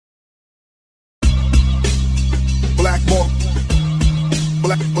more.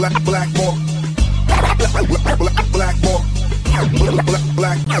 Black more. Black more. Black more. Black more.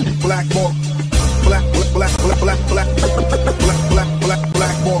 Black more. Black more.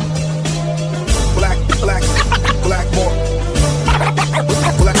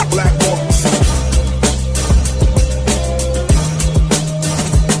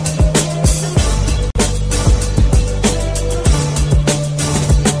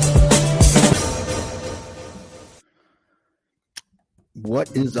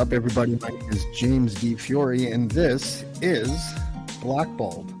 What is up, everybody? My name is James D. Fiore, and this is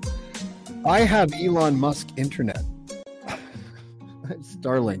Blackballed. I have Elon Musk internet,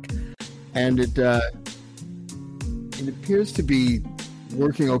 Starlink, and it appears to be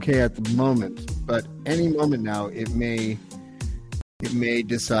working okay at the moment. But any moment now, it may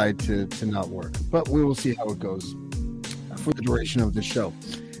decide to not work. But we will see how it goes for the duration of the show.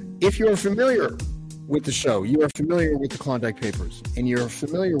 If you are familiar with the show, you are familiar with the Klondike Papers, and you're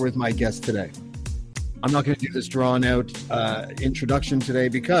familiar with my guest today. I'm not going to do this drawn out introduction today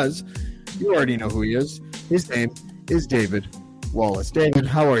because you already know who he is. His name is David Wallace. David,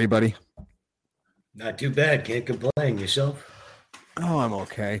 how are you, buddy? Not too bad. Can't complain. Yourself? Oh, I'm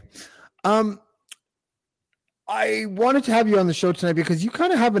okay. I wanted to have you on the show tonight because you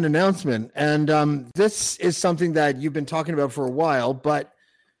kind of have an announcement, and this is something that you've been talking about for a while, but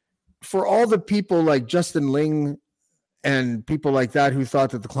for all the people like Justin Ling and people like that who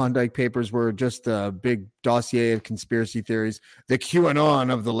thought that the Klondike Papers were just a big dossier of conspiracy theories, the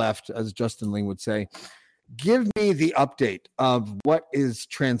QAnon of the left, as Justin Ling would say, give me the update of what has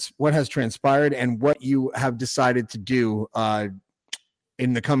transpired and what you have decided to do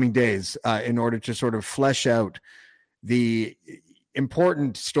in the coming days in order to sort of flesh out the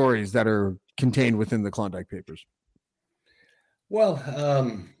important stories that are contained within the Klondike Papers. Well,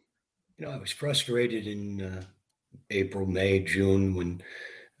 I was frustrated in April, May, June when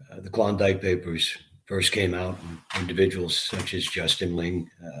the Klondike Papers first came out, and individuals such as Justin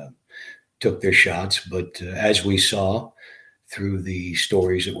Ling took their shots. But as we saw through the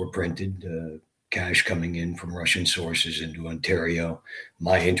stories that were printed, cash coming in from Russian sources into Ontario,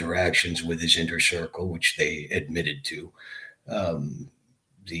 my interactions with his inner circle, which they admitted to,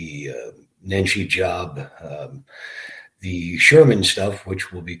 the Nenshi job, the Sherman stuff,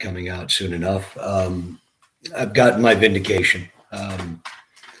 which will be coming out soon enough. I've gotten my vindication.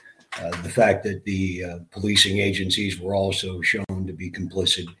 The fact that the policing agencies were also shown to be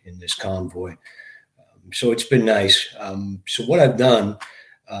complicit in this convoy. So it's been nice. So what I've done,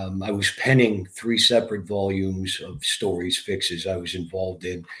 I was penning 3 separate volumes of stories, fixes I was involved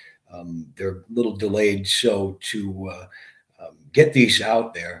in. They're a little delayed. So to get these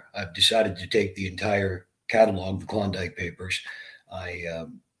out there, I've decided to take the entire catalog, the Klondike Papers. I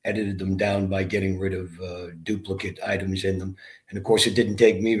edited them down by getting rid of duplicate items in them. And of course, it didn't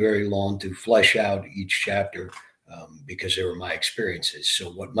take me very long to flesh out each chapter because they were my experiences.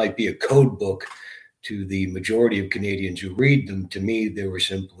 So what might be a code book to the majority of Canadians who read them, to me, they were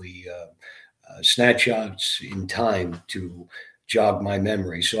simply snapshots in time to jog my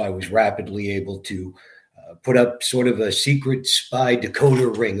memory. So I was rapidly able to put up sort of a secret spy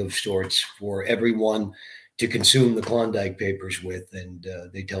decoder ring of sorts for everyone to consume the Klondike Papers with, and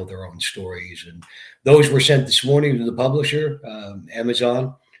they tell their own stories. And those were sent this morning to the publisher,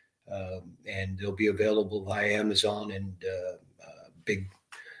 Amazon, and they'll be available via Amazon and big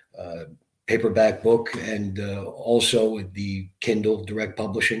paperback book, and also the Kindle direct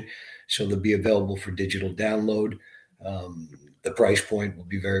publishing. So they'll be available for digital download. The price point will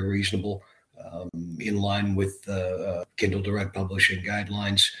be very reasonable, in line with Kindle direct publishing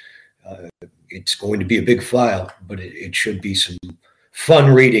guidelines. It's going to be a big file, but it should be some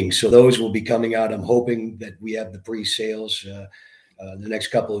fun reading. So those will be coming out. I'm hoping that we have the pre-sales the next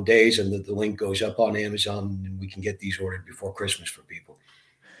couple of days, and that the link goes up on Amazon and we can get these ordered before Christmas for people.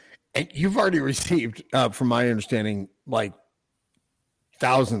 And you've already received, from my understanding, like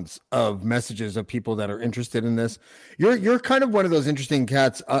thousands of messages of people that are interested in this. You're kind of one of those interesting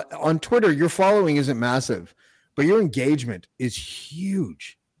cats. On Twitter, your following isn't massive, but your engagement is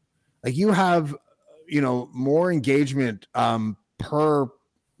huge. Like you have, more engagement per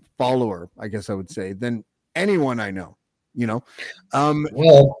follower, I guess I would say, than anyone I know. Well,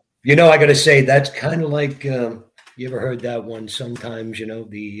 I got to say that's kind of like you ever heard that one? Sometimes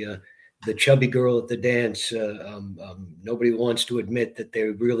the chubby girl at the dance. Nobody wants to admit that they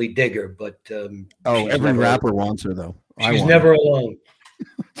really dig her, but every rapper wants her though. She's never alone.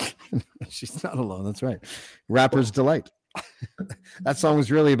 She's not alone. That's right. Rapper's delight. That song was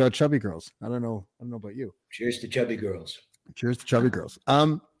really about chubby girls. I don't know about you. Cheers to chubby girls. Cheers to chubby girls.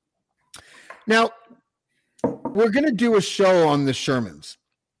 Now, We're going to do a show on the Shermans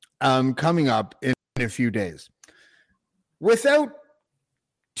coming up in a few days. Without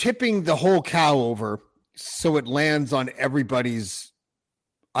tipping the whole cow over so it lands on everybody's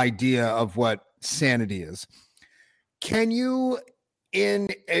idea of what sanity is, can you, in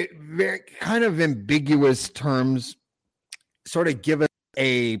a very kind of ambiguous terms, sort of give us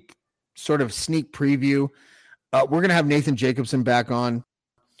a sort of sneak preview? We're going to have Nathan Jacobson back on.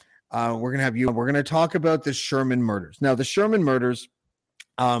 We're going to have you. We're going to talk about the Sherman murders. Now, the Sherman murders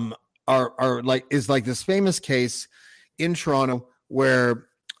are like this famous case in Toronto where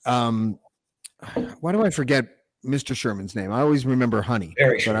why do I forget Mr. Sherman's name? I always remember Honey,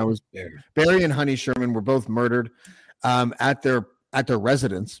 Barry and Honey Sherman were both murdered at their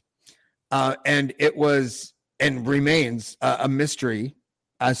residence, and it was and remains a mystery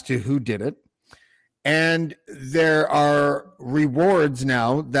as to who did it. And there are rewards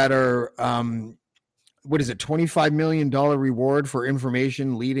now that are, $25 million reward for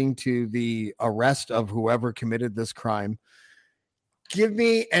information leading to the arrest of whoever committed this crime. Give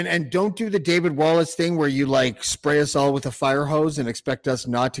me, and don't do the David Wallace thing where you like spray us all with a fire hose and expect us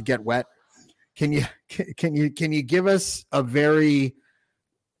not to get wet. Can you give us a very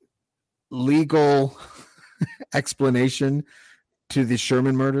legal explanation to the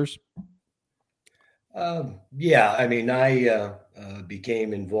Sherman murders? Yeah, I mean, I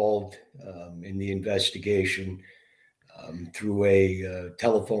became involved in the investigation through a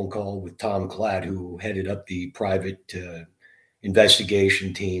telephone call with Tom Klatt, who headed up the private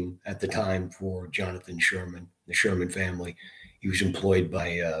investigation team at the time for Jonathan Sherman, the Sherman family. He was employed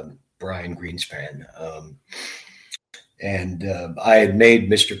by Brian Greenspan. And I had made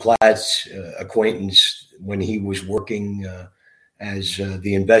Mr. Klatt's acquaintance when he was working as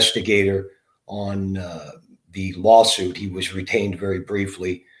the investigator on the lawsuit. He was retained very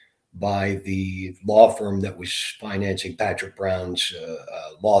briefly by the law firm that was financing Patrick Brown's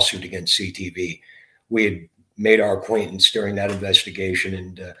lawsuit against CTV. We had made our acquaintance during that investigation,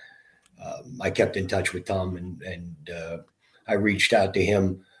 and I kept in touch with Tom, and I reached out to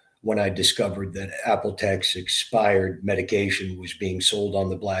him when I discovered that Apotex expired medication was being sold on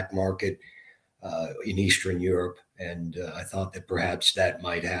the black market in Eastern Europe. And I thought that perhaps that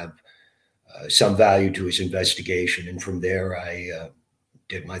might have some value to his investigation. And from there, I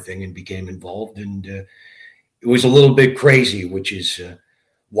did my thing and became involved. And it was a little bit crazy, which is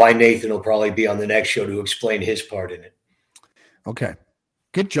why Nathan will probably be on the next show to explain his part in it. Okay.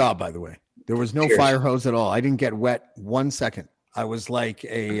 Good job, by the way. There was no fire hose at all. I didn't get wet 1 second. I was like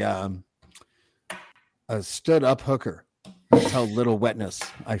a stood up hooker. That's how little wetness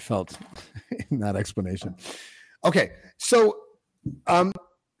I felt in that explanation. Okay. So,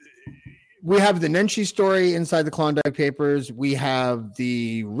 we have the Nenshi story inside the Klondike Papers. We have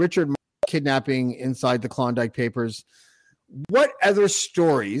the Richard kidnapping inside the Klondike Papers. What other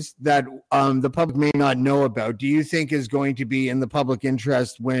stories that the public may not know about do you think is going to be in the public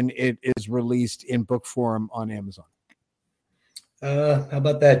interest when it is released in book form on Amazon? How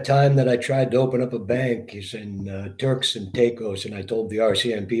about that time that I tried to open up a bank is in Turks and Caicos, and I told the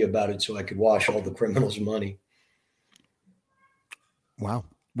RCMP about it so I could wash all the criminals' money. Wow.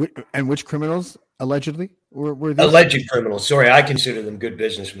 And which criminals allegedly were these? Alleged criminals? Sorry, I consider them good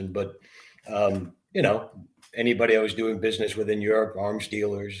businessmen, but anybody I was doing business with in Europe, arms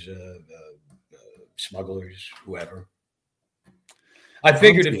dealers, smugglers, whoever. I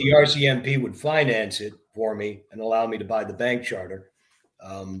figured if the RCMP would finance it for me and allow me to buy the bank charter,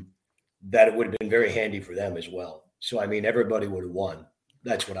 that it would have been very handy for them as well. So, I mean, everybody would have won.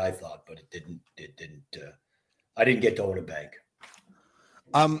 That's what I thought, but it didn't. I didn't get to own a bank.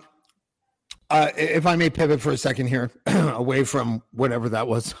 If I may pivot for a second here, away from whatever that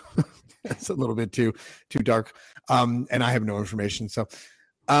was, it's a little bit too dark. And I have no information. So,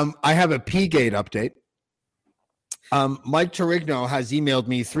 I have a P-Gate update. Mike Torigno has emailed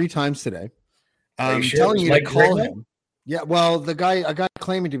me 3 times today, telling me to call him. Yeah, well, a guy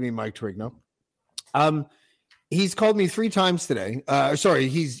claiming to be Mike Torigno. He's called me 3 times today.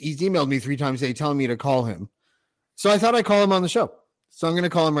 He's emailed me 3 times today, telling me to call him. So I thought I'd call him on the show. So I'm going to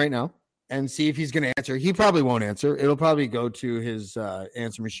call him right now and see if he's going to answer. He probably won't answer. It'll probably go to his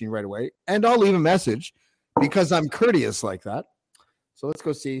answer machine right away, and I'll leave a message because I'm courteous like that. So let's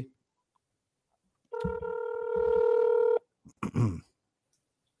go see. Leave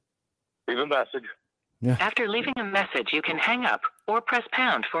a message. Yeah. After leaving a message, you can hang up or press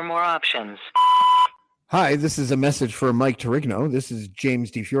pound for more options. Hi, this is a message for Mike Torigno. This is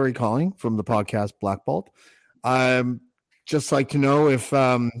James DeFiore calling from the podcast Blackballed. Just like to know if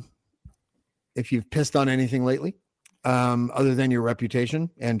you've pissed on anything lately, other than your reputation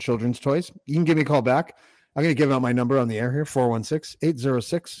and children's toys. You can give me a call back. I'm going to give out my number on the air here,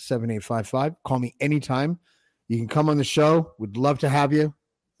 416-806-7855. Call me anytime. You can come on the show. We'd love to have you.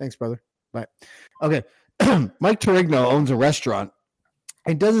 Thanks, brother. Bye. Okay. Mike Torigno owns a restaurant.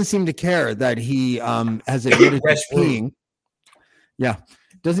 It doesn't seem to care that he has admitted to peeing. Yeah.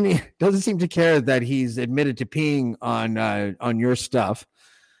 Doesn't seem to care that he's admitted to peeing on your stuff.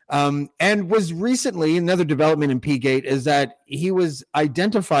 And was recently, another development in P-Gate is that he was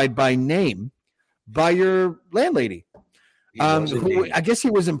identified by name by your landlady, who I guess he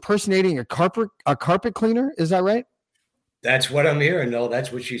was impersonating a carpet cleaner. Is that right? That's what I'm hearing. No,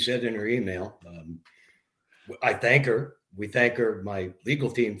 that's what she said in her email. I thank her. We thank her. My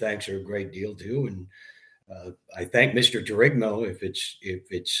legal team thanks her a great deal too, and I thank Mr. Torigno if it's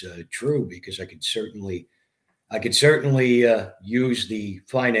true, because I could certainly use the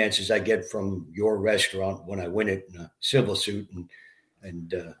finances I get from your restaurant when I win it in a civil suit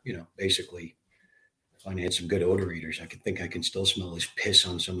and basically finance some good odor eaters. I can still smell his piss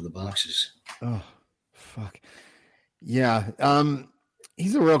on some of the boxes. Oh, fuck. Yeah.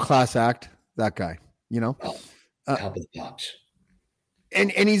 He's a real class act, that guy, top of the pops.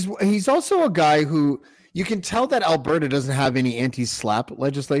 And he's also a guy who you can tell that Alberta doesn't have any anti-slap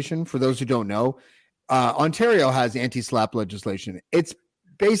legislation. For those who don't know, Ontario has anti-slap legislation. It's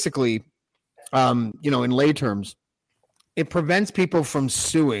basically, in lay terms, it prevents people from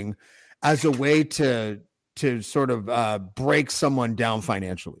suing as a way to sort of break someone down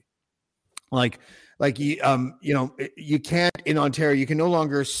financially. You can't, in Ontario, you can no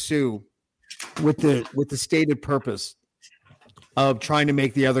longer sue with the stated purpose of trying to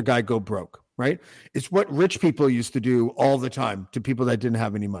make the other guy go broke, right? It's what rich people used to do all the time to people that didn't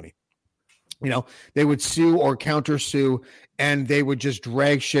have any money. They would sue or counter sue, and they would just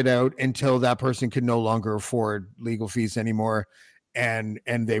drag shit out until that person could no longer afford legal fees anymore. And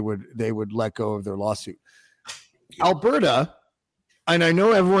they would let go of their lawsuit. Alberta, and I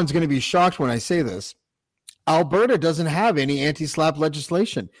know everyone's going to be shocked when I say this, Alberta doesn't have any anti-slap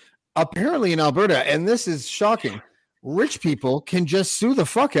legislation. Apparently in Alberta, and this is shocking, rich people can just sue the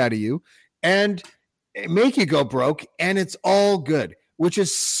fuck out of you and make you go broke, and it's all good, which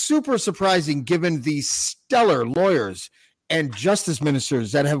is super surprising given the stellar lawyers and justice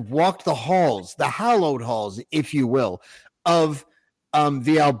ministers that have walked the halls, the hallowed halls, if you will, of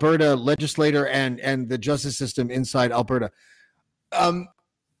the Alberta legislator and the justice system inside Alberta.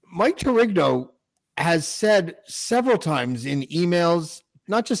 Mike Torigno has said several times in emails,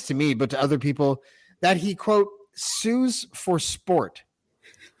 not just to me, but to other people, that he, quote, sues for sport.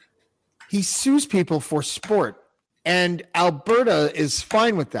 He sues people for sport. And Alberta is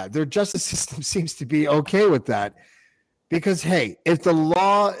fine with that. Their justice system seems to be okay with that. Because, hey, if the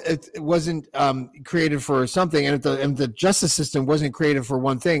law wasn't created for something, and if the justice system wasn't created for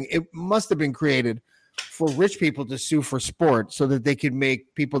one thing, it must have been created for rich people to sue for sport so that they could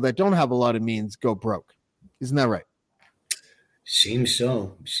make people that don't have a lot of means go broke. Isn't that right? Seems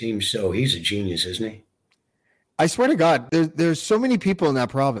so. He's a genius, isn't he? I swear to God, there's so many people in that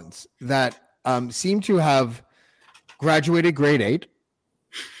province that seem to have graduated grade 8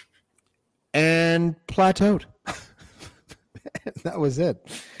 and plateaued. That was it.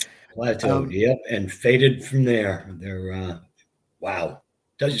 Plateaued, yep, and faded from there. They're wow.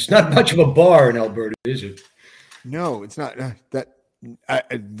 It's not much of a bar in Alberta, is it? No, it's not.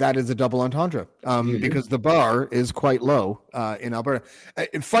 That is a double entendre because the bar is quite low in Alberta.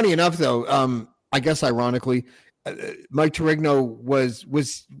 Funny enough, though, I guess ironically, Mike Torigno was.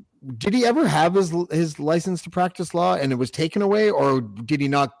 Did he ever have his license to practice law and it was taken away, or did he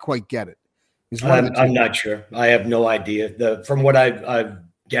not quite get it? I'm not sure. I have no idea. From what I've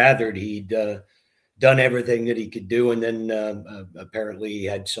gathered, he'd done everything that he could do, and then apparently he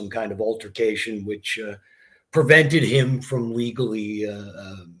had some kind of altercation which prevented him from legally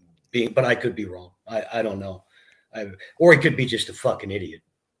being. But I could be wrong. I don't know. Or he could be just a fucking idiot.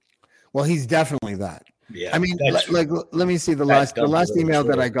 Well, he's definitely that. Yeah. I mean, let me see the last email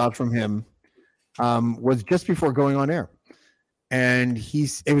that I got from him was just before going on air. And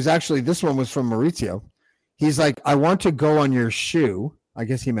it was actually, this one was from Maurizio. He's like, I want to go on your shoe. I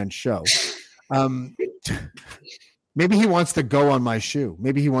guess he meant show. Maybe he wants to go on my shoe.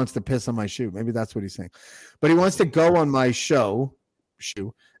 Maybe he wants to piss on my shoe. Maybe that's what he's saying. But he wants to go on my shoe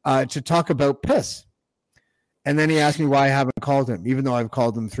to talk about piss. And then he asked me why I haven't called him, even though I've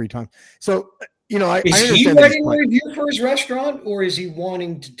called him 3 times. So, I is understand. He writing a review for his restaurant, or is he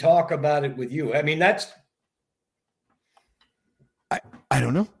wanting to talk about it with you? I mean, that's. I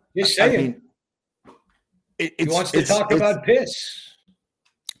don't know. Just saying. I mean, he wants to talk about piss.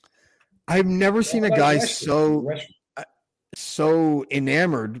 I've never seen a guy so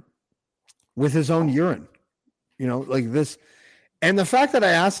enamored with his own urine. like this. And the fact that I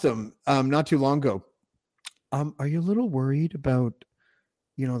asked him not too long ago, are you a little worried about,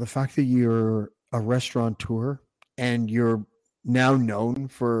 the fact that you're a restaurateur and you're now known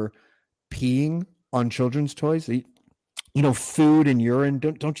for peeing on children's toys, food and urine?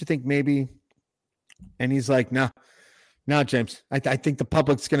 Don't you think maybe? And he's like, no, James, I think the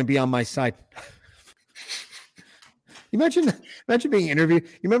public's going to be on my side. Imagine being interviewed.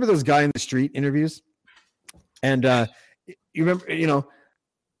 You remember those guy in the street interviews? And you remember,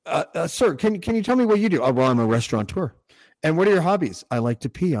 sir, can you tell me what you do? Oh, well, I'm a restaurateur. And what are your hobbies? I like to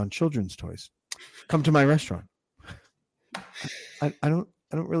pee on children's toys. Come to my restaurant. I don't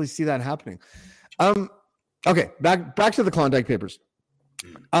really see that happening. Okay, back to the Klondike Papers.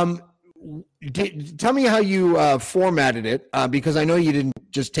 Tell me how you formatted it, because I know you didn't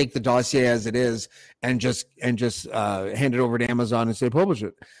just take the dossier as it is and just hand it over to Amazon and say publish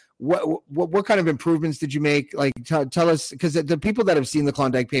it. What kind of improvements did you make? Like, tell us, because the people that have seen the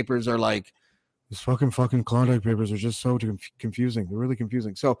Klondike Papers are like, these fucking Klondike Papers are just so confusing. They're really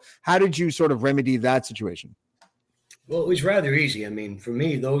confusing. So how did you sort of remedy that situation? Well, it was rather easy. I mean, for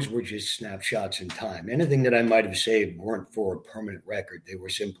me, those were just snapshots in time. Anything that I might have saved weren't for a permanent record. They were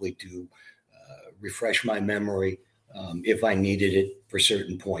simply to refresh my memory if I needed it for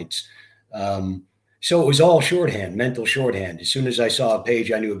certain points. So it was all shorthand, mental shorthand. As soon as I saw a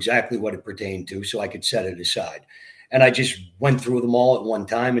page, I knew exactly what it pertained to, so I could set it aside. And I just went through them all at one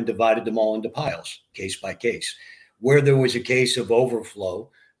time and divided them all into piles, case by case. Where there was a case of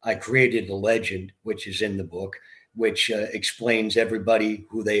overflow, I created a legend, which is in the book, which explains everybody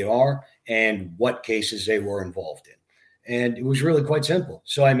who they are and what cases they were involved in. And it was really quite simple.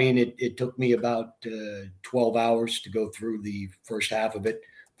 So, I mean, it took me about 12 hours to go through the first half of it,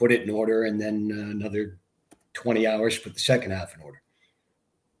 put it in order, and then another 20 hours, put the second half in order.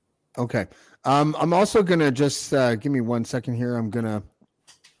 Okay. I'm also going to just give me 1 second here. I'm going to,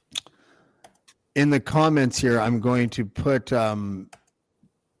 in the comments here, I'm going to put, as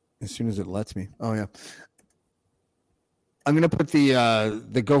soon as it lets me. Oh, yeah. I'm going to put the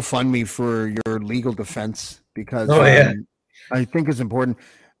GoFundMe for your legal defense, because I think it's important.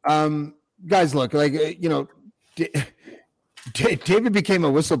 Guys, look, like, David became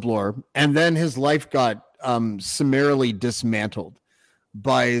a whistleblower, and then his life got summarily dismantled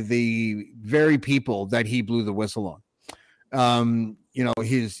by the very people that he blew the whistle on.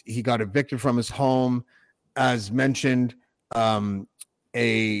 He got evicted from his home, as mentioned.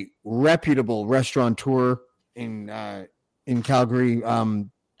 A reputable restaurateur in Calgary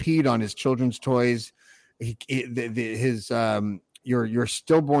peed on his children's toys. Your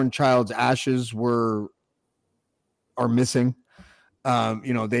stillborn child's ashes are missing.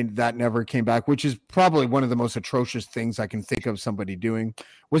 That never came back, which is probably one of the most atrocious things I can think of somebody doing.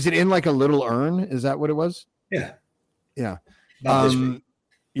 Was it in like a little urn? Is that what it was? Yeah. Yeah.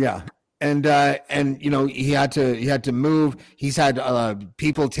 Yeah. And he had to move. He's had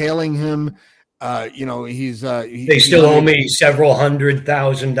people tailing him. They still owe me several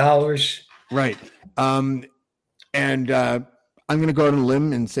 $100,000. Right. And I'm going to go out on a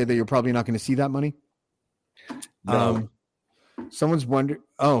limb and say that you're probably not going to see that money. No. Someone's wondering.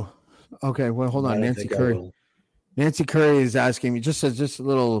 Oh, okay. Well, hold on. Nancy Curry is asking me. Just a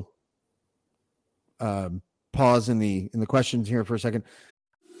little pause in the questions here for a second.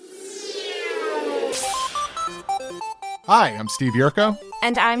 Hi, I'm Steve Yerko.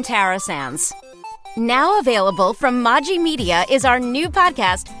 And I'm Tara Sands. Now available from Maji Media is our new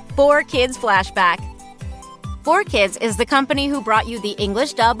podcast, 4Kids Flashback. 4Kids is the company who brought you the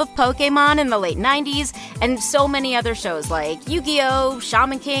English dub of Pokemon in the late 90s and so many other shows like Yu-Gi-Oh!,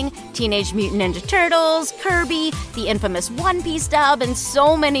 Shaman King, Teenage Mutant Ninja Turtles, Kirby, the infamous One Piece dub, and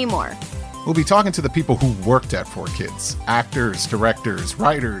so many more. We'll be talking to the people who worked at 4Kids. Actors, directors,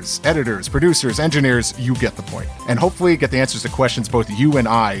 writers, editors, producers, engineers, you get the point. And hopefully get the answers to questions both you and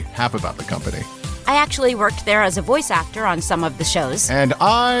I have about the company. I actually worked there as a voice actor on some of the shows. And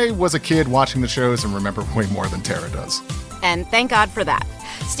I was a kid watching the shows and remember way more than Tara does. And thank God for that.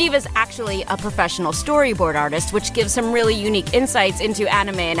 Steve is actually a professional storyboard artist, which gives some really unique insights into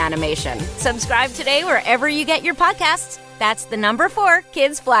anime and animation. Subscribe today wherever you get your podcasts. That's the number 4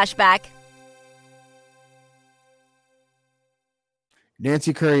 Kids Flashback.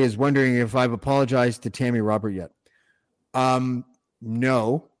 Nancy Curry is wondering if I've apologized to Tammy Robert yet.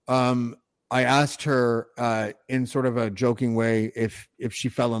 No. I asked her in sort of a joking way if she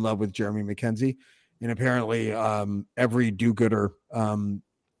fell in love with Jeremy McKenzie, and apparently every do-gooder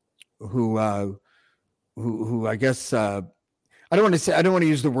who I guess I don't want to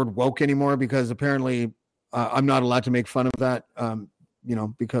use the word woke anymore, because apparently I'm not allowed to make fun of that,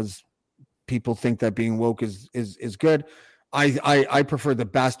 because people think that being woke is good. I prefer the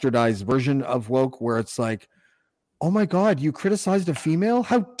bastardized version of woke, where it's like, oh my God, you criticized a female?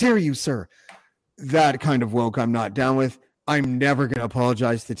 How dare you, sir? That kind of woke I'm not down with. I'm never going to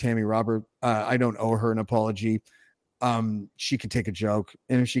apologize to Tammy Robert. I don't owe her an apology. She can take a joke,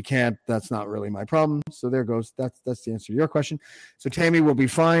 and if she can't, that's not really my problem. So there goes. That's the answer to your question. So Tammy will be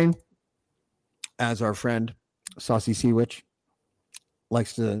fine, as our friend Saucy Sea Witch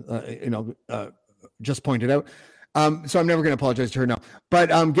likes to, just pointed out. So I'm never going to apologize to her now. But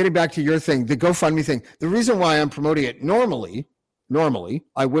getting back to your thing, the GoFundMe thing, the reason why I'm promoting it normally,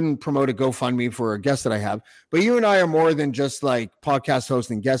 I wouldn't promote a GoFundMe for a guest that I have, but you and I are more than just like podcast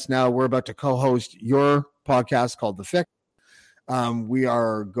hosts and guests now. We're about to co-host your podcast called The Fix. We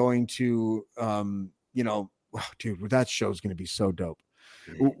are going to, dude, that show is going to be so dope.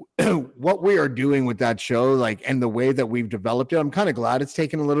 What we are doing with that show, like, and the way that we've developed it, I'm kind of glad it's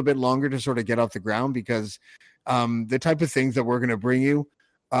taken a little bit longer to sort of get off the ground, because the type of things that we're going to bring you,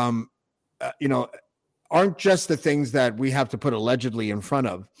 aren't just the things that we have to put allegedly in front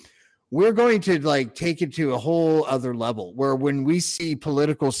of. We're going to like take it to a whole other level, where when we see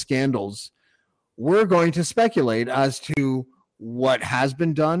political scandals, we're going to speculate as to what has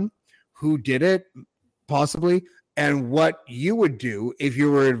been done, who did it, possibly, and what you would do if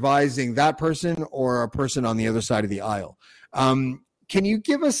you were advising that person or a person on the other side of the aisle. Can you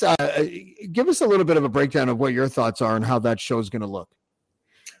give us a little bit of a breakdown of what your thoughts are and how that show is going to look?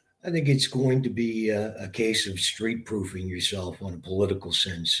 I think it's going to be a case of street proofing yourself on a political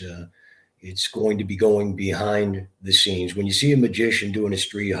sense. It's going to be going behind the scenes. When you see a magician doing a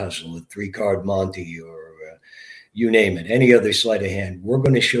street hustle, a 3-card Monte, or you name it, any other sleight of hand, we're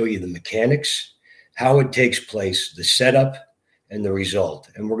going to show you the mechanics, how it takes place, the setup, and the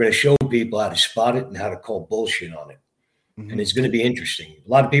result. And we're going to show people how to spot it and how to call bullshit on it. Mm-hmm. And it's going to be interesting. A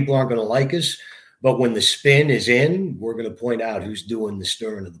lot of people aren't going to like us, but when the spin is in, we're going to point out who's doing the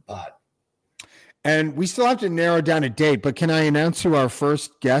stirring of the pot. And we still have to narrow down a date, but can I announce who our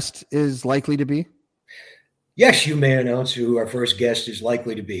first guest is likely to be? Yes, you may announce who our first guest is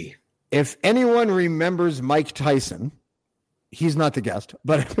likely to be. If anyone remembers Mike Tyson, he's not the guest,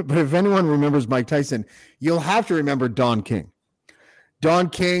 but if anyone remembers Mike Tyson, you'll have to remember Don King. Don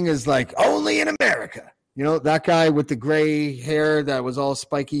King is like, only in America. You know, that guy with the gray hair that was all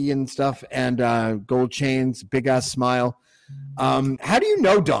spiky and stuff, and gold chains, big ass smile. How do you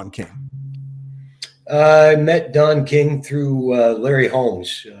know Don King? I met Don King through Larry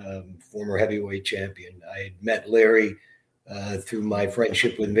Holmes, former heavyweight champion. I had met Larry through my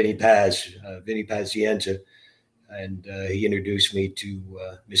friendship with Vinny Pazienza, and he introduced me to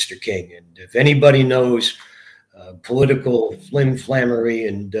Mr. King. And if anybody knows political flim-flammery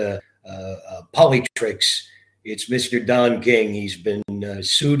and politricks, it's Mr. Don King. He's been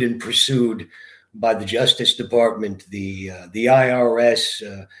sued and pursued by the Justice Department, the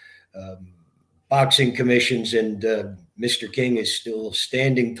IRS, boxing commissions, and Mr. King is still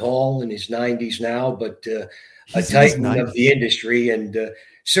standing tall in his 90s now, but a titan of the industry, and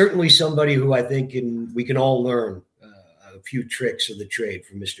certainly somebody who I think we can all learn a few tricks of the trade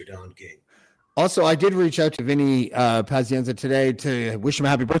from Mr. Don King. Also, I did reach out to Vinny Pazienza today to wish him a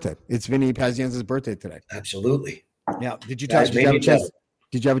happy birthday. It's Vinny Pazienza's birthday today. Absolutely. Yeah. Did you have a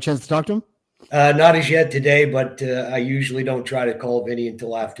chance to talk to him? Not as yet today, but I usually don't try to call Vinny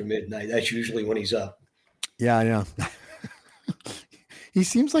until after midnight. That's usually when he's up. Yeah. He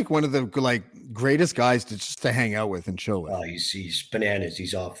seems like one of the greatest guys to hang out with and chill with. Oh, he's bananas.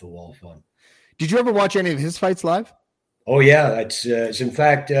 He's off the wall fun. Did you ever watch any of his fights live? Oh yeah, it's in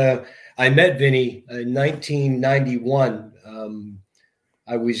fact I met Vinny in 1991.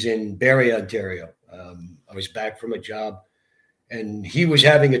 I was in Barrie, Ontario. I was back from a job, and he was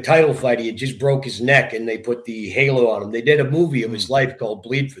having a title fight. He had just broke his neck, and they put the halo on him. They did a movie of his life called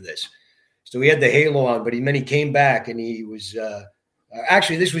Bleed for this. So he had the halo on, but then he came back, and he was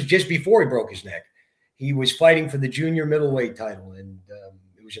actually, this was just before he broke his neck. He was fighting for the junior middleweight title, and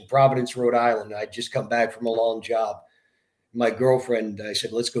it was in Providence, Rhode Island. I'd just come back from a long job. My girlfriend, I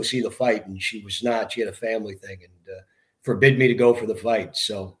said, let's go see the fight. And she was not. She had a family thing and forbid me to go for the fight.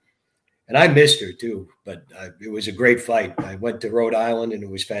 So, and I missed her too, but it was a great fight. I went to Rhode Island and it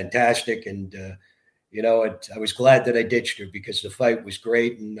was fantastic. And, I was glad that I ditched her because the fight was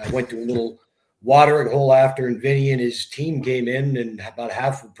great. And I went to a little watering hole after, and Vinny and his team came in, and about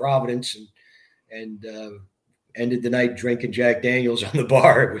half of Providence, and ended the night drinking Jack Daniels on the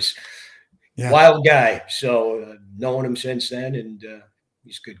bar. It was wild guy. So knowing him since then, and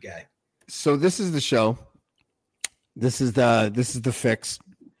he's a good guy. So this is the show. This is the fix.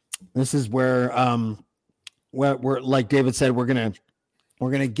 This is where we're like David said, we're gonna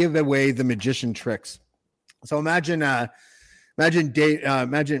We're going to give away the magician tricks. So imagine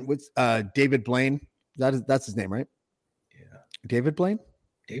what's David Blaine. That's his name, right? Yeah. David Blaine?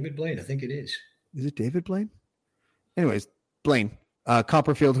 David Blaine, I think it is. Is it David Blaine? Anyways, Blaine,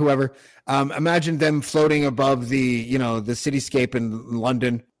 Copperfield, whoever. Imagine them floating above the cityscape in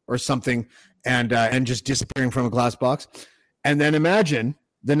London or something, and just disappearing from a glass box. And then imagine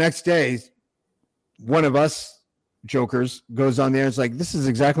the next day, one of us jokers goes on there and it's like, this is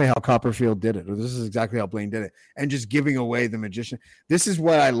exactly how Copperfield did it, or this is exactly how Blaine did it, and just giving away the magician. This is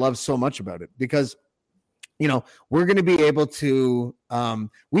what I love so much about it, because we're going to be able to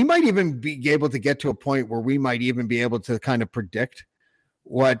we might even be able to get to a point where we might even be able to kind of predict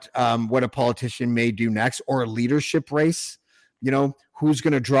what a politician may do next, or a leadership race. Who's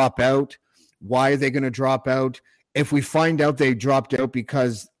going to drop out, why are they going to drop out. If we find out they dropped out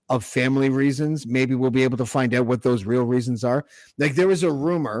because of family reasons, maybe we'll be able to find out what those real reasons are. Like, there was a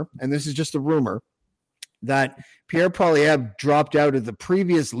rumor, and this is just a rumor, that Pierre Poilievre dropped out of the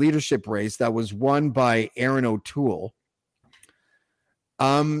previous leadership race that was won by Aaron O'Toole.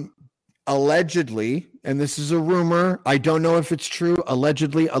 Allegedly, and this is a rumor, I don't know if it's true,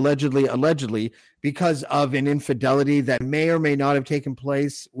 allegedly, because of an infidelity that may or may not have taken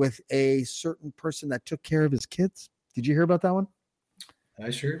place with a certain person that took care of his kids. Did you hear about that one? I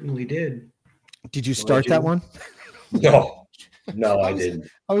certainly did. Did you start that one? No, I didn't. I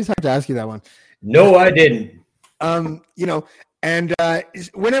always have to ask you that one. No, I didn't. And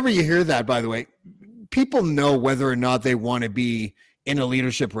whenever you hear that, by the way, people know whether or not they want to be in a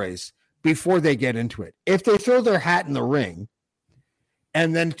leadership race before they get into it. If they throw their hat in the ring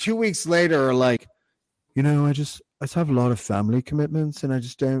and then 2 weeks later are like, I just have a lot of family commitments, and I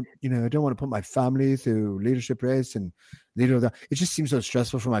just don't, I don't want to put my family through leadership race and leader of that. It just seems so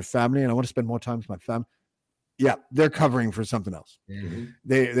stressful for my family, and I want to spend more time with my family. Yeah, they're covering for something else. Mm-hmm.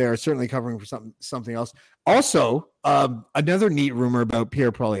 They are certainly covering for something else. Also, another neat rumor about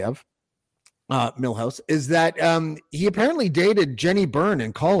Pierre Poilievre, Milhouse, is that he apparently dated Jenny Byrne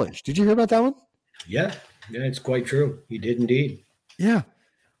in college. Did you hear about that one? Yeah, it's quite true. He did indeed. Yeah.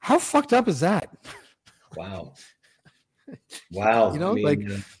 How fucked up is that? Wow.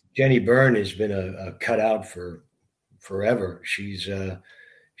 Jenny Byrne has been a cutout for forever. She's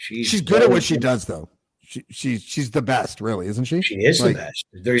good at what she does, though. She's the best, really, isn't she? She is the best.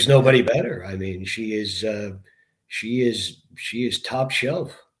 There's nobody better. I mean, she is top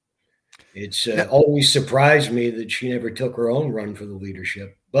shelf. It's always surprised me that she never took her own run for the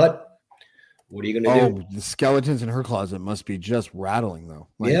leadership. But what are you going to do? The skeletons in her closet must be just rattling, though.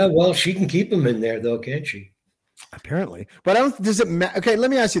 Yeah, well, she can keep them in there, though, can't she? Apparently. But does it matter? Okay, let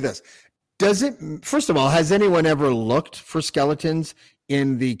me ask you this. First of all, has anyone ever looked for skeletons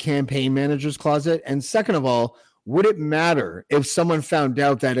in the campaign manager's closet? And second of all, would it matter if someone found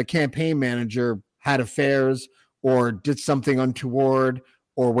out that a campaign manager had affairs or did something untoward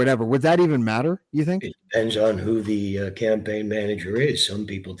or whatever? Would that even matter, you think? It depends on who the campaign manager is. Some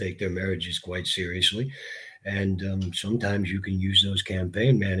people take their marriages quite seriously. And sometimes you can use those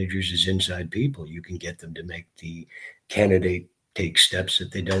campaign managers as inside people. You can get them to make the candidate take steps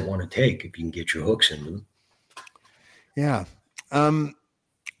that they don't want to take if you can get your hooks into them. Yeah.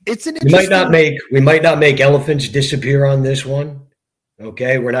 It's an we might not make elephants disappear on this one.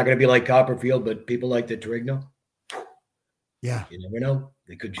 Okay. We're not going to be like Copperfield, but people like the Trigno. Yeah. You never know.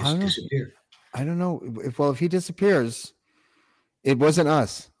 They could just disappear. I don't know. If he disappears, it wasn't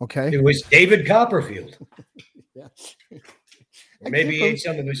us. Okay. It was David Copperfield. Yeah. Or maybe he ate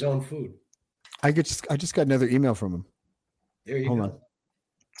some of his own food. I just got another email from him. There you go. Hold on.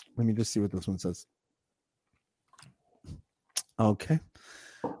 Let me just see what this one says. Okay.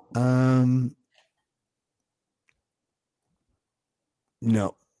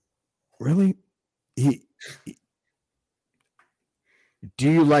 No. Really? Do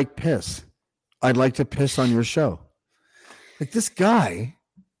you like piss? I'd like to piss on your show. Like, this guy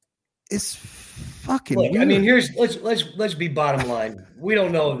is fucking weird. I mean, let's be bottom line. We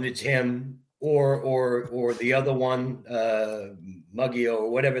don't know if it's him or the other one, Muggio, or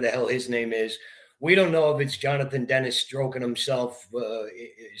whatever the hell his name is. We don't know if it's Jonathan Dennis stroking himself,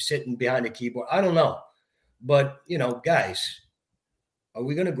 sitting behind a keyboard. I don't know. But, guys, are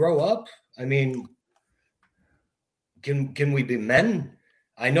we going to grow up? I mean, can we be men?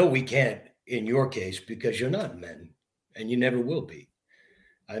 I know we can't in your case because you're not men and you never will be.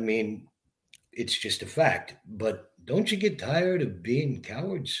 I mean, it's just a fact. But don't you get tired of being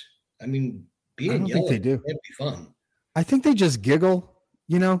cowards? I mean, being yellow can't be fun. I think they just giggle.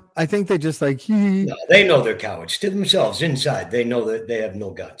 You know, I think they just like, No, they know they're cowards to themselves inside. They know that they have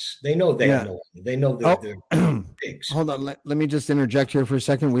no guts. They know they have no. They know they're pigs. Hold on. Let me just interject here for a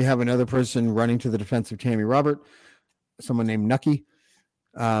second. We have another person running to the defense of Tammy Robert, someone named Nucky.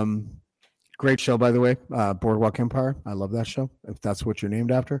 Great show, by the way. Boardwalk Empire. I love that show, if that's what you're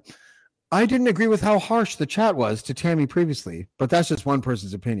named after. I didn't agree with how harsh the chat was to Tammy previously, but that's just one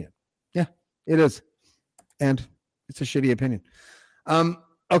person's opinion. Yeah, it is. And it's a shitty opinion.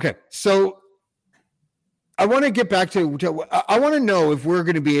 Okay, so I want to get back to I want to know if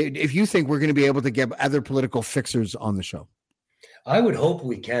you think we're going to be able to get other political fixers on the show. I would hope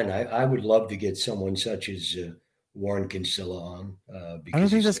we can. I would love to get someone such as Warren Kinsella on. I don't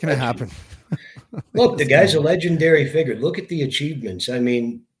think that's going to happen. Look, the guy's a legendary figure. Look at the achievements. I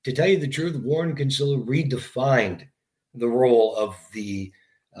mean, to tell you the truth, Warren Kinsella redefined the role of the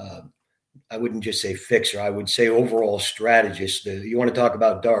I wouldn't just say fixer. I would say overall strategist. You want to talk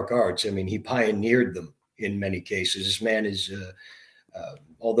about dark arts. I mean, he pioneered them in many cases. This man is,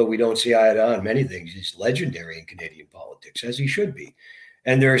 although we don't see eye to eye on many things, he's legendary in Canadian politics, as he should be.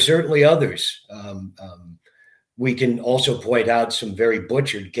 And there are certainly others. We can also point out some very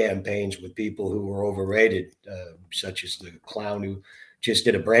butchered campaigns with people who were overrated, such as the clown who just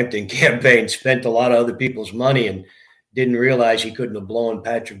did a Brampton campaign, spent a lot of other people's money and didn't realize he couldn't have blown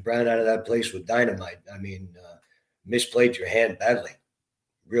Patrick Brown out of that place with dynamite. I mean, misplayed your hand badly,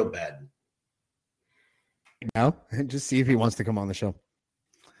 real bad. Now, just see if he wants to come on the show.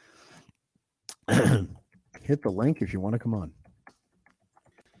 Hit the link if you want to come on.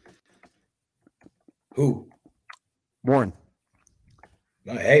 Who? Warren.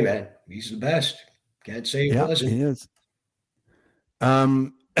 Oh, hey, man, he's the best. Can't say he wasn't. He is.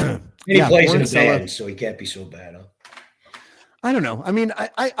 And he plays Warren in a band, so he can't be so bad, huh? I don't know. I mean,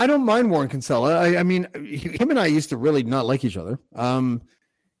 I don't mind Warren Kinsella. I mean, him and I used to really not like each other.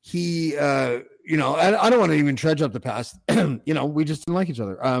 He, you know, I don't want to even trudge up the past. You know, we just didn't like each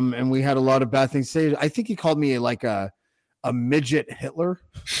other. And we had a lot of bad things to say. I think he called me like a midget Hitler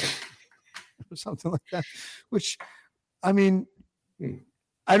or something like that, which, I mean,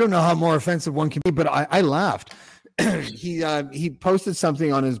 I don't know how more offensive one can be, but I laughed. He posted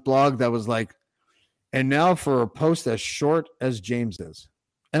something on his blog that was like, and now for a post as short as James is.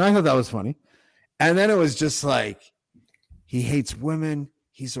 And I thought that was funny. And then it was just like, he hates women.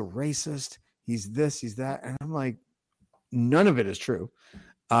 He's a racist. He's this, he's that. And I'm like, none of it is true.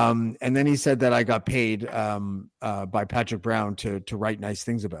 And then he said that I got paid by Patrick Brown to write nice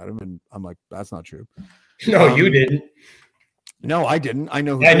things about him. And I'm like, that's not true. No, you didn't. No, I didn't. I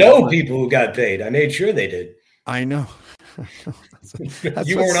know people who got paid. I made sure they did. I know. That's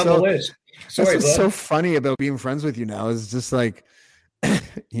you weren't on the list. Sorry, that's what's so funny about being friends with you now is just like,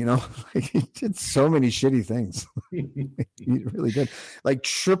 you know, like he did so many shitty things. He really did. Like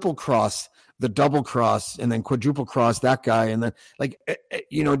triple cross, the double cross, and then quadruple cross that guy. And then like,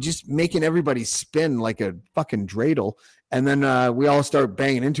 you know, just making everybody spin like a fucking dreidel. And then we all start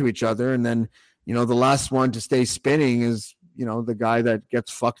banging into each other. And then, you know, the last one to stay spinning is, you know, the guy that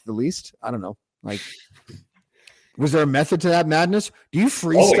gets fucked the least. I don't know. Like, was there a method to that madness? Do you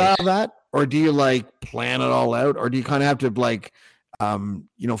freestyle that? Or do you like plan it all out? Or do you kind of have to like,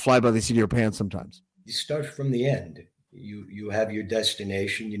 you know, fly by the seat of your pants sometimes? You start from the end. You have your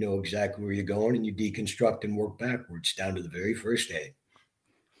destination. You know exactly where you're going, and you deconstruct and work backwards down to the very first day.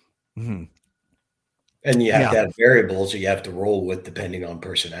 Mm-hmm. And you have to have variables that you have to roll with depending on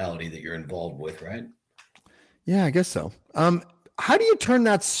personality that you're involved with, right? Yeah, I guess so. How do you turn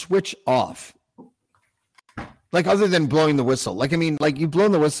that switch off? Like other than blowing the whistle? Like, I mean, like you've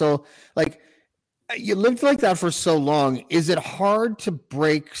blown the whistle, like you lived like that for so long. Is it hard to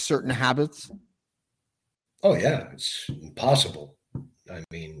break certain habits? Oh yeah, it's impossible. I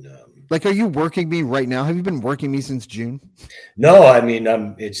mean, like, are you working me right now? Have you been working me since June? No, I mean,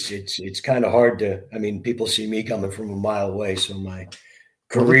 it's kind of hard to. I mean, people see me coming from a mile away, so my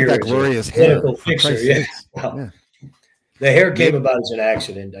career that glorious hair. Fixer, yeah. Well, yeah. The hair came about as an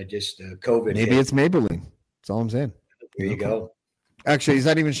accident. I just COVID. Maybe it's Maybelline. That's all I'm saying. There you go. Actually, is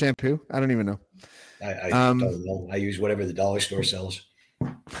that even shampoo? I don't even know. I don't know. I use whatever the dollar store sells.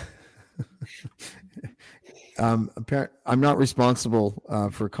 I'm not responsible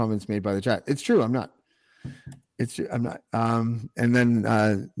for comments made by the chat. It's true. I'm not. It's true. I'm not. And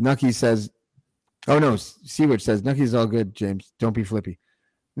then Nucky says, "Oh no, Seawitch says Nucky's all good. James, don't be flippy."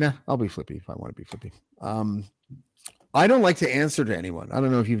 Nah, I'll be flippy if I want to be flippy. I don't like to answer to anyone. I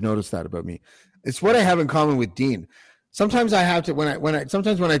don't know if you've noticed that about me. It's what I have in common with Dean. Sometimes I have to when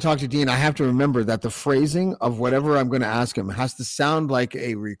I talk to Dean, I have to remember that the phrasing of whatever I'm going to ask him has to sound like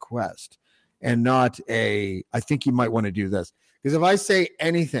a request and not a I think you might want to do this. Because if I say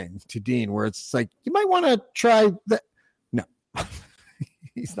anything to Dean where it's like, you might want to try that, no,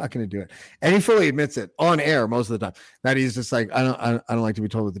 he's not going to do it. And he fully admits it on air most of the time that he's just like, I don't like to be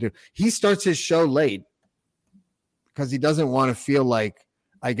told what to do. He starts his show late because he doesn't want to feel like,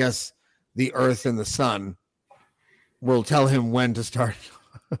 I guess, the earth and the sun will tell him when to start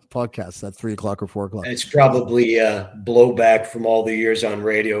podcasts at 3 o'clock or 4 o'clock. It's probably blowback from all the years on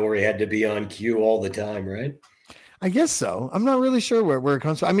radio where he had to be on cue all the time, right? I guess so. I'm not really sure where it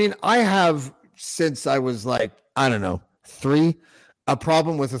comes from. I mean, I have, since I was like, I don't know, 3, a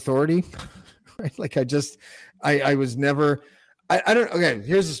problem with authority. Right? Like I was never, I don't, okay,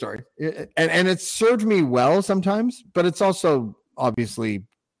 here's the story. And it's served me well sometimes, but it's also obviously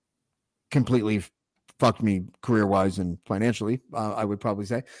completely fucked me career-wise and financially, I would probably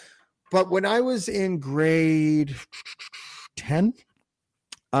say. But when I was in grade 10,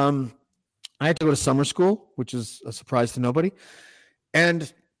 I had to go to summer school, which is a surprise to nobody.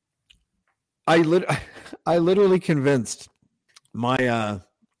 And I literally convinced my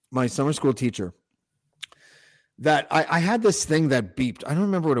my summer school teacher that I had this thing that beeped. I don't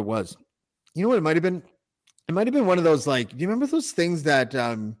remember what it was. You know what it might have been? It might have been one of those, like, do you remember those things that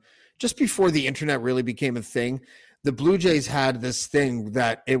just before the internet really became a thing, the Blue Jays had this thing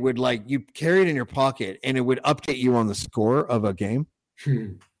that it would, like, you carry it in your pocket and it would update you on the score of a game.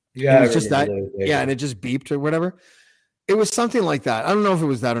 Yeah, it was just that. Yeah, and it just beeped or whatever. It was something like that. I don't know if it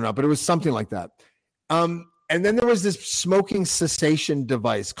was that or not, but it was something like that. And then there was this smoking cessation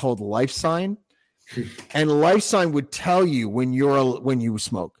device called LifeSign, and LifeSign would tell you when you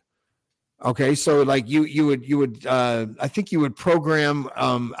smoke. Okay, so like you would I think you would program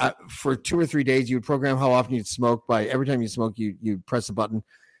for 2 or 3 days. You would program how often you'd smoke. By every time you smoke, you press a button,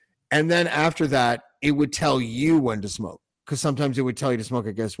 and then after that, it would tell you when to smoke. Because sometimes it would tell you to smoke,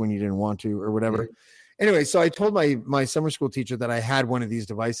 I guess, when you didn't want to or whatever. Anyway, so I told my summer school teacher that I had one of these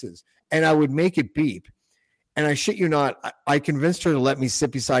devices, and I would make it beep. And I shit you not, I convinced her to let me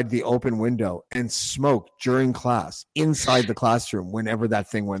sit beside the open window and smoke during class inside the classroom whenever that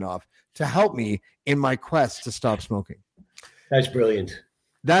thing went off, to help me in my quest to stop smoking. That's brilliant.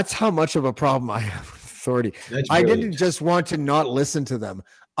 That's how much of a problem I have with authority. I didn't just want to not listen to them.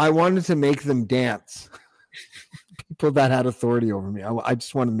 I wanted to make them dance. People that had authority over me. I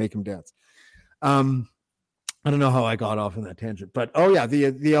just wanted to make them dance. I don't know how I got off on that tangent, but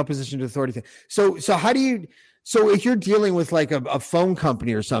the opposition to authority thing. So how do you, so if you're dealing with like a phone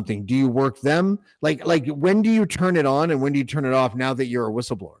company or something, do you work them? Like when do you turn it on and when do you turn it off now that you're a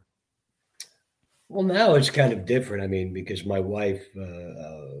whistleblower? Well, now it's kind of different. I mean, because my wife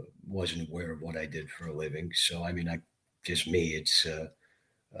wasn't aware of what I did for a living. So, I mean, it's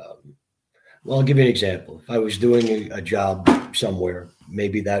well, I'll give you an example. If I was doing a job somewhere,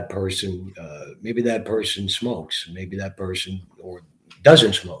 maybe that person smokes, maybe that person or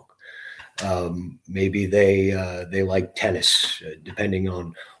doesn't smoke. Maybe they like tennis, depending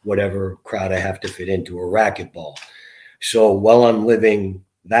on whatever crowd I have to fit into, or racquetball. So while I'm living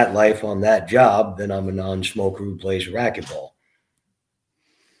that life on that job, then I'm a non-smoker who plays racquetball.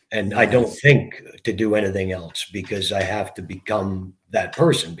 And I don't think to do anything else because I have to become that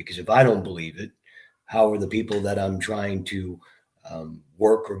person. Because if I don't believe it, how are the people that I'm trying to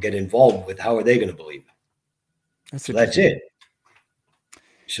work or get involved with, how are they going to believe it? That's it.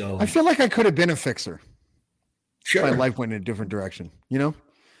 So I feel like I could have been a fixer. Sure. My life went in a different direction, you know?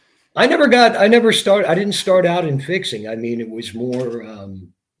 I didn't start out in fixing. I mean, it was more.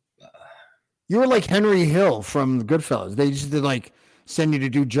 You were like Henry Hill from Goodfellas. They just did like send you to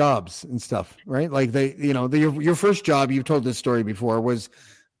do jobs and stuff, right? Like your first job, you've told this story before, was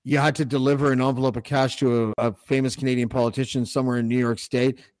you had to deliver an envelope of cash to a famous Canadian politician somewhere in New York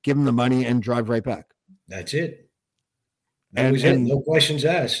State, give him the money and drive right back. That's it. That was it. No questions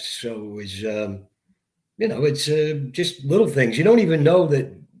asked. So it was, it's just little things. You don't even know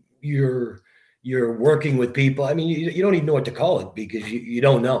that you're working with people. I mean, you don't even know what to call it because you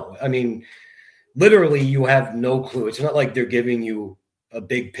don't know. I mean, literally you have no clue. It's not like they're giving you a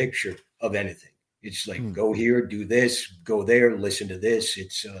big picture of anything. It's like, go here, do this, go there, listen to this.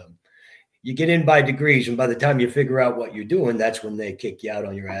 It's, you get in by degrees. And by the time you figure out what you're doing, that's when they kick you out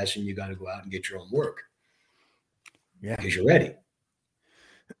on your ass and you got to go out and get your own work. Yeah. Because you're ready.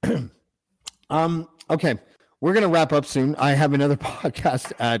 Okay. We're going to wrap up soon. I have another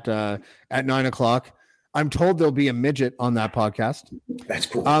podcast at 9:00. I'm told there'll be a midget on that podcast. That's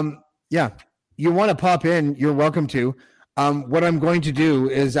cool. Yeah. You want to pop in, you're welcome to. What I'm going to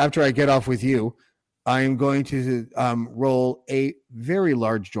do is after I get off with you, I'm going to roll a very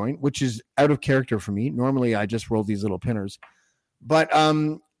large joint, which is out of character for me. Normally I just roll these little pinners, but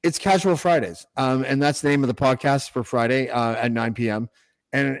It's Casual Fridays, and that's the name of the podcast for Friday at 9 p.m.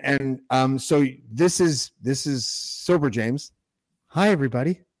 So this is Sober James. Hi,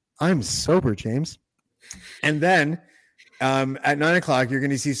 everybody. I'm Sober James. And then at 9 o'clock, you're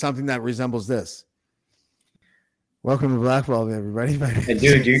going to see something that resembles this. Welcome to Blackball, everybody. And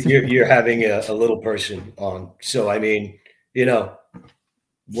dude, you're having a little person on. So, I mean, you know,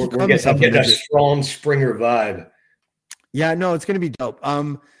 I'm getting a strong Springer vibe. Yeah, no, it's going to be dope. I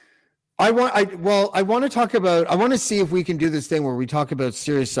want to see if we can do this thing where we talk about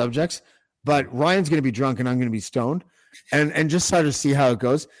serious subjects, but Ryan's going to be drunk and I'm going to be stoned and just try to see how it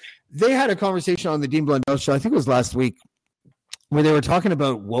goes. They had a conversation on the Dean Blundell show, I think it was last week, where they were talking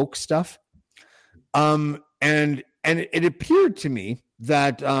about woke stuff. And it appeared to me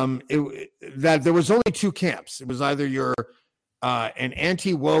that that there was only two camps. It was either you're an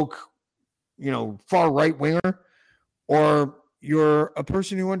anti-woke, far right winger, or you're a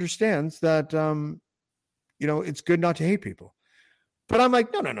person who understands that it's good not to hate people. But I'm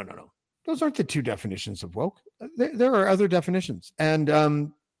like, no. Those aren't the two definitions of woke. There are other definitions,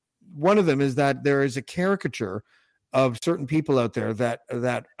 and one of them is that there is a caricature of certain people out there that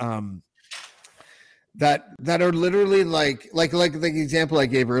are literally like the example I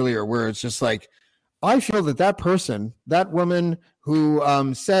gave earlier, where it's just like, I feel that person, that woman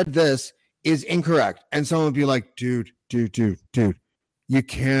who said this is incorrect. And someone would be like, dude, you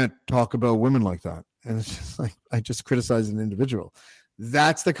can't talk about women like that. And it's just like, I just criticize an individual.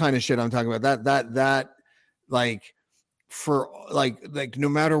 That's the kind of shit I'm talking about. That like, for like no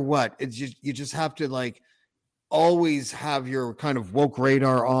matter what, it's just, you just have to like always have your kind of woke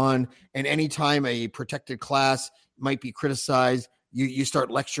radar on. And anytime a protected class might be criticized, you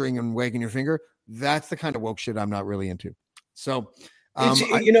start lecturing and wagging your finger. That's the kind of woke shit I'm not really into. So,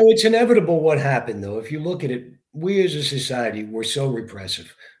 it's inevitable what happened, though. If you look at it, we as a society were so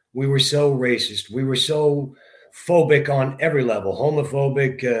repressive. We were so racist. We were so phobic on every level,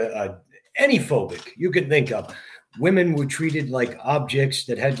 homophobic, any phobic you could think of. Women were treated like objects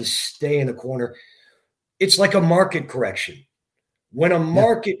that had to stay in a corner. It's like a market correction. When a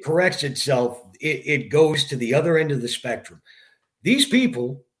market corrects itself, it goes to the other end of the spectrum. These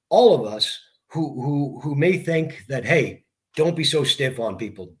people, all of us who may think that, hey, don't be so stiff on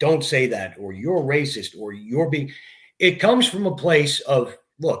people, don't say that, or you're racist, or it comes from a place of,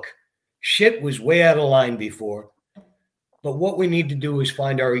 look, shit was way out of line before, but what we need to do is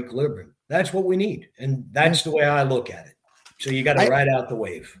find our equilibrium. That's what we need. And that's the way I look at it. So you got to ride out the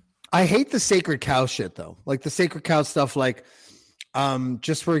wave. I hate the sacred cow shit, though. Like the sacred cow stuff, like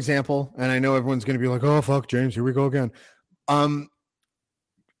just for example, and I know everyone's going to be like, oh, fuck, James, here we go again.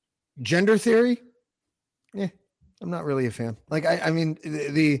 Gender theory. I'm not really a fan. Like, I mean,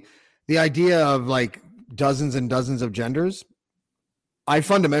 the idea of like dozens and dozens of genders, I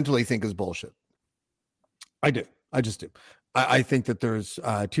fundamentally think is bullshit. I do. I just do. I think that there's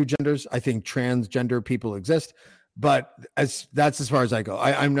two genders. I think transgender people exist, but that's as far as I go.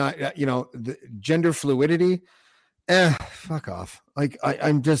 I'm not, the gender fluidity. Fuck off. Like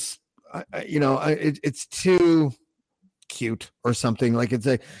I'm just, it's too cute or something. Like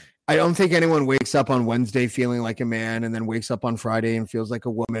I don't think anyone wakes up on Wednesday feeling like a man and then wakes up on Friday and feels like a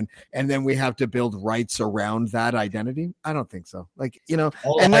woman. And then we have to build rights around that identity. I don't think so. Like,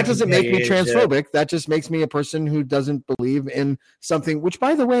 and that doesn't make me transphobic. That just makes me a person who doesn't believe in something, which,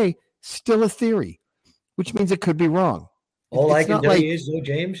 by the way, still a theory, which means it could be wrong. All I can tell you is, though,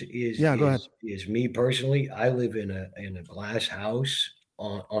 James, go ahead. Is me personally, I live in a glass house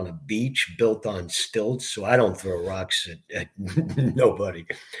on a beach built on stilts, so I don't throw rocks at nobody.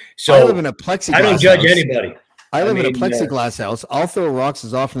 So I live in a plexiglass. I don't judge anybody. I live in a plexiglass house. I'll throw rocks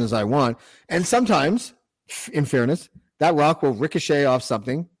as often as I want, and sometimes, in fairness, that rock will ricochet off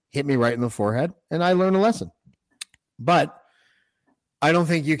something, hit me right in the forehead, and I learn a lesson. But I don't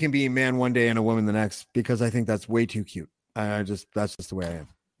think you can be a man one day and a woman the next, because I think that's way too cute. That's just the way I am.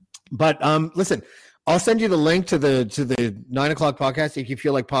 But listen. I'll send you the link to the 9 o'clock podcast if you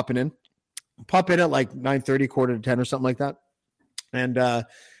feel like popping in. Pop in at like 9:30, 9:45 or something like that, and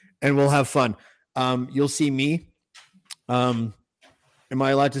we'll have fun. You'll see me. Am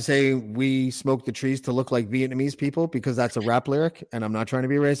I allowed to say we smoke the trees to look like Vietnamese people, because that's a rap lyric, and I'm not trying to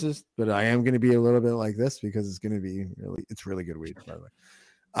be racist, but I am going to be a little bit like this because it's going to be really good weed, by the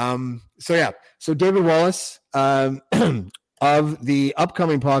way. So David Wallace. Of the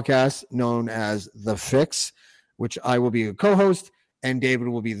upcoming podcast known as The Fix, which I will be a co-host and David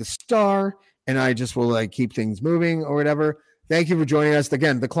will be the star, and I just will like keep things moving or whatever. Thank you for joining us.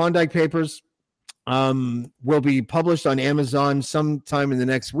 Again, the Klondike Papers will be published on Amazon sometime in the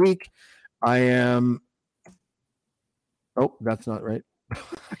next week. Oh, that's not right.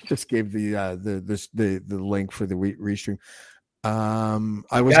 I just gave the link for the restream.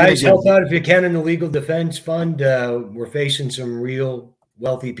 I was Guys, help out if you can in the Legal Defense Fund. We're facing some real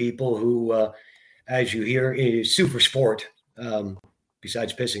wealthy people who, as you hear, sue for sport,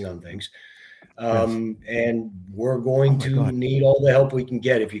 besides pissing on things. And we're going to need all the help we can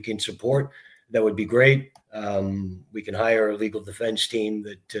get. If you can support, that would be great. We can hire a legal defense team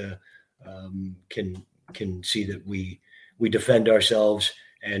that can see that we defend ourselves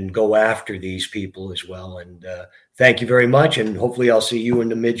and go after these people as well. And thank you very much. And hopefully I'll see you in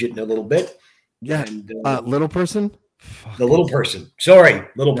the midget in a little bit. Yeah. And, little person? The little person. Sorry,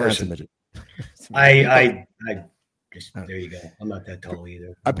 little person. I just, there you go. I'm not that tall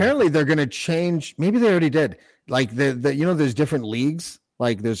either. Apparently they're going to change. Maybe they already did. Like the you know, there's different leagues.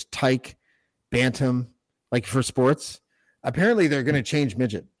 Like there's tyke, bantam, like for sports. Apparently they're going to change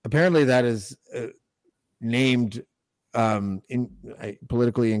midget. Apparently that is named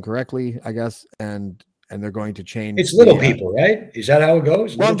politically incorrectly, I guess, and they're going to change. It's little people, right? Is that how it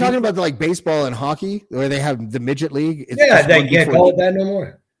goes? Well, I'm talking about like baseball and hockey, where they have the midget league. Yeah, they can't call it that no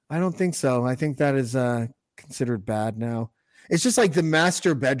more. I don't think so. I think that is considered bad now. It's just like the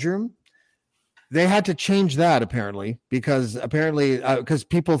master bedroom. They had to change that apparently because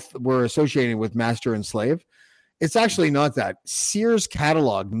people were associating with master and slave. It's actually not that. Sears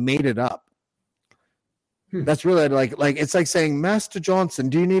catalog made it up. That's really like it's like saying, Master Johnson,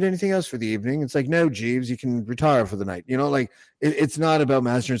 do you need anything else for the evening? It's like, no, Jeeves, you can retire for the night. You know, like it's not about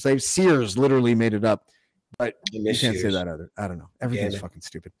master and slave. Sears literally made it up, but you can't say that either. I don't know. Everything's fucking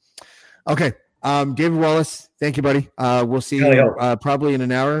stupid. Okay. David Wallace, thank you, buddy. We'll see you probably in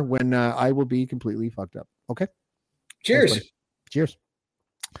an hour when I will be completely fucked up. Okay. Cheers. Thanks, cheers.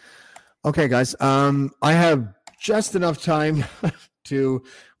 Okay, guys. I have just enough time to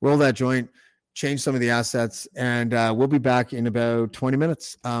roll that joint, change some of the assets, and we'll be back in about 20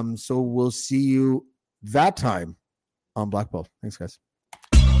 minutes. So we'll see you that time on Black Ball. Thanks, guys.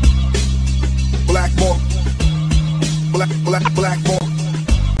 Black ball. Black ball. Black ball.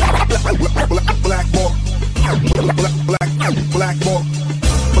 Black ball. Black ball. Black ball.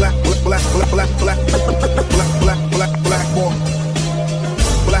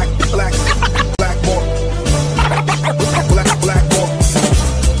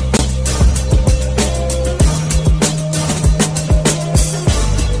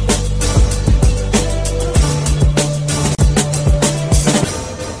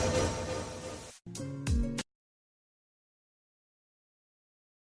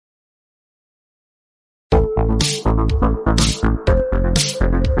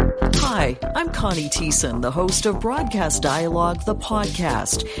 Hi, I'm Connie Thiessen, the host of Broadcast Dialogue, the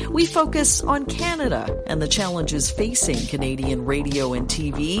podcast. We focus on Canada and the challenges facing Canadian radio and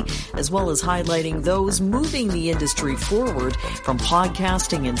TV, as well as highlighting those moving the industry forward from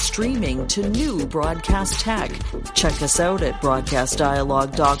podcasting and streaming to new broadcast tech. Check us out at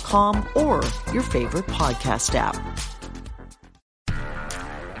broadcastdialogue.com or your favorite podcast app.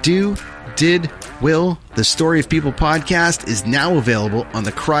 Will, the Story of People podcast is now available on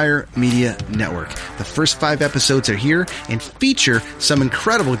the Crier Media Network. The first 5 episodes are here and feature some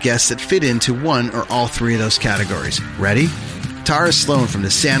incredible guests that fit into one or all 3 of those categories. Ready? Tara Sloan from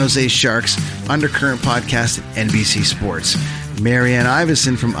the San Jose Sharks Undercurrent podcast at NBC Sports. Marianne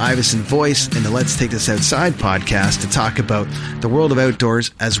Iveson from Iveson Voice and the Let's Take This Outside podcast to talk about the world of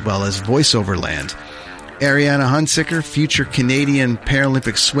outdoors as well as voiceover land. Ariana Hunsicker, future Canadian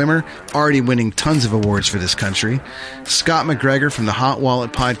Paralympic swimmer, already winning tons of awards for this country. Scott McGregor from the Hot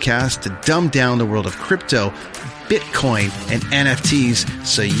Wallet podcast to dumb down the world of crypto, Bitcoin, and NFTs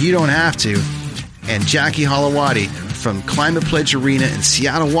so you don't have to. And Jackie Holowati from Climate Pledge Arena in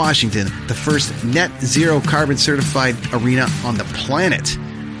Seattle, Washington, the first net zero carbon certified arena on the planet.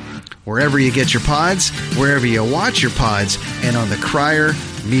 Wherever you get your pods, wherever you watch your pods, and on the Crier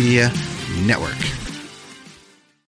Media Network.